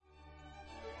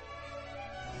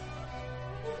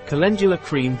Calendula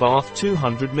Cream Bath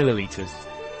 200 ml.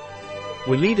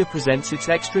 WELEDA presents its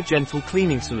extra gentle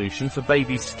cleaning solution for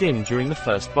baby's skin during the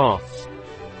first baths.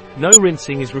 No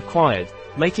rinsing is required,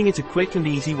 making it a quick and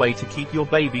easy way to keep your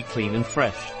baby clean and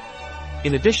fresh.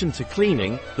 In addition to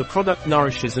cleaning, the product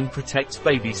nourishes and protects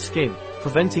baby's skin,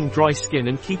 preventing dry skin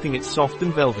and keeping it soft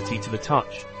and velvety to the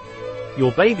touch.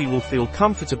 Your baby will feel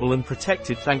comfortable and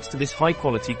protected thanks to this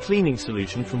high-quality cleaning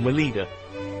solution from WELEDA.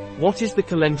 What is the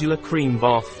Calendula Cream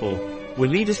Bath for?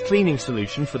 WELEDA's cleaning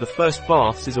solution for the first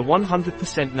baths is a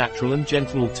 100% natural and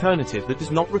gentle alternative that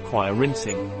does not require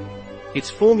rinsing.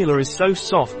 Its formula is so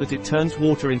soft that it turns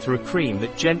water into a cream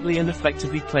that gently and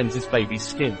effectively cleanses baby's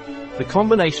skin. The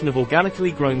combination of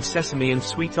organically grown sesame and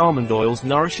sweet almond oils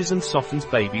nourishes and softens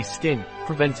baby's skin,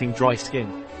 preventing dry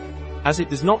skin. As it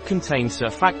does not contain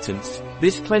surfactants,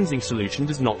 this cleansing solution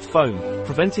does not foam,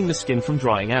 preventing the skin from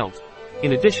drying out.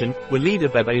 In addition,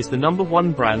 WELEDA Bebe is the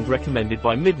 #1 brand recommended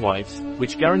by midwives,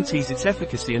 which guarantees its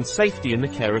efficacy and safety in the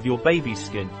care of your baby's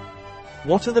skin.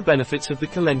 What are the benefits of the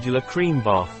Calendula Cream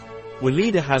Bath?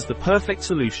 WELEDA has the perfect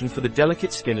solution for the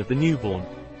delicate skin of the newborn.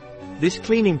 This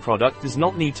cleaning product does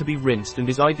not need to be rinsed and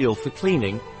is ideal for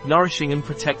cleaning, nourishing and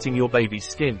protecting your baby's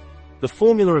skin. The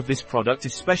formula of this product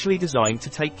is specially designed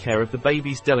to take care of the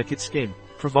baby's delicate skin,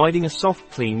 providing a soft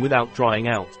clean without drying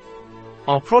out.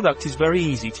 Our product is very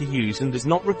easy to use and does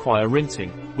not require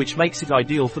rinsing, which makes it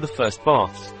ideal for the first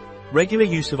baths. Regular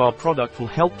use of our product will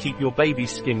help keep your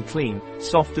baby's skin clean,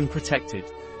 soft and protected.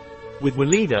 With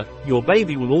WELEDA, your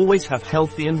baby will always have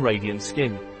healthy and radiant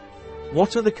skin.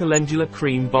 What are the Calendula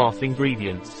Cream Bath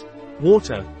ingredients?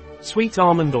 Water. Sweet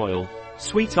almond oil.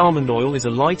 Sweet almond oil is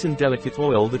a light and delicate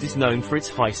oil that is known for its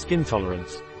high skin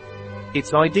tolerance.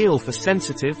 It's ideal for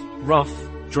sensitive, rough,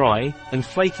 dry, and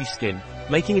flaky skin,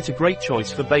 making it a great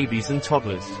choice for babies and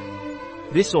toddlers.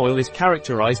 This oil is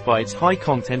characterized by its high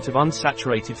content of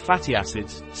unsaturated fatty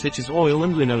acids, such as oil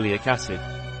and linoleic acid.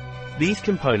 These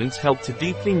components help to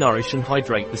deeply nourish and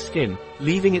hydrate the skin,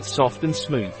 leaving it soft and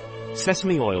smooth.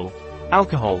 Sesame oil.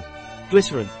 Alcohol.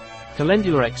 Glycerin.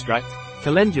 Calendula extract.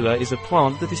 Calendula is a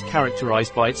plant that is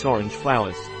characterized by its orange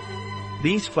flowers.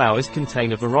 These flowers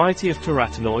contain a variety of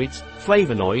carotenoids,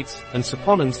 flavonoids, and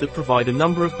saponins that provide a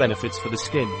number of benefits for the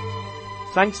skin.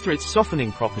 Thanks to its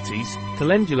softening properties,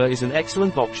 Calendula is an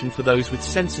excellent option for those with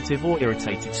sensitive or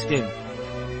irritated skin.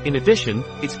 In addition,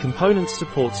 its components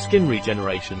support skin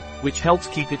regeneration, which helps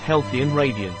keep it healthy and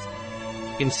radiant.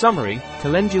 In summary,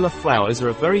 Calendula flowers are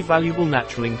a very valuable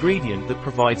natural ingredient that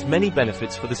provides many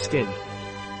benefits for the skin.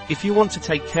 If you want to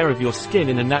take care of your skin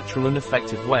in a natural and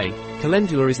effective way,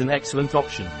 Calendula is an excellent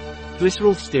option.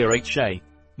 Glycerol stearate shea.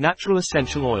 Natural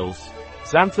essential oils.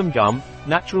 Xanthan gum,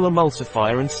 natural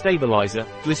emulsifier and stabilizer,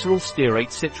 glycerol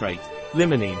stearate citrate,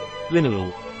 limonene,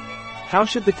 linalool. How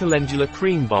should the Calendula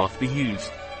Cream Bath be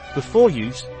used? Before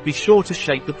use, be sure to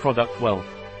shake the product well.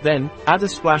 Then, add a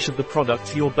splash of the product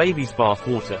to your baby's bath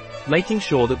water, making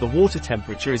sure that the water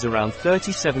temperature is around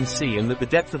 37 C and that the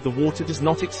depth of the water does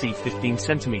not exceed 15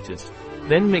 centimeters.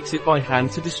 Then mix it by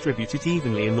hand to distribute it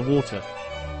evenly in the water.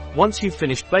 Once you've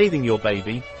finished bathing your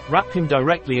baby, wrap him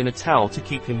directly in a towel to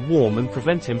keep him warm and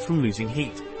prevent him from losing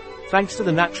heat. Thanks to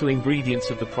the natural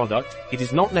ingredients of the product, it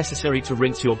is not necessary to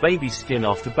rinse your baby's skin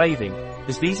after bathing,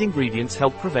 as these ingredients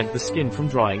help prevent the skin from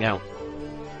drying out.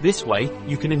 This way,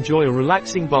 you can enjoy a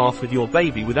relaxing bath with your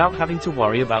baby without having to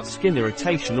worry about skin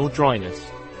irritation or dryness.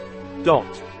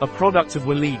 A product of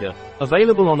WELEDA,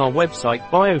 available on our website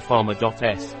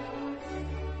biopharma.s.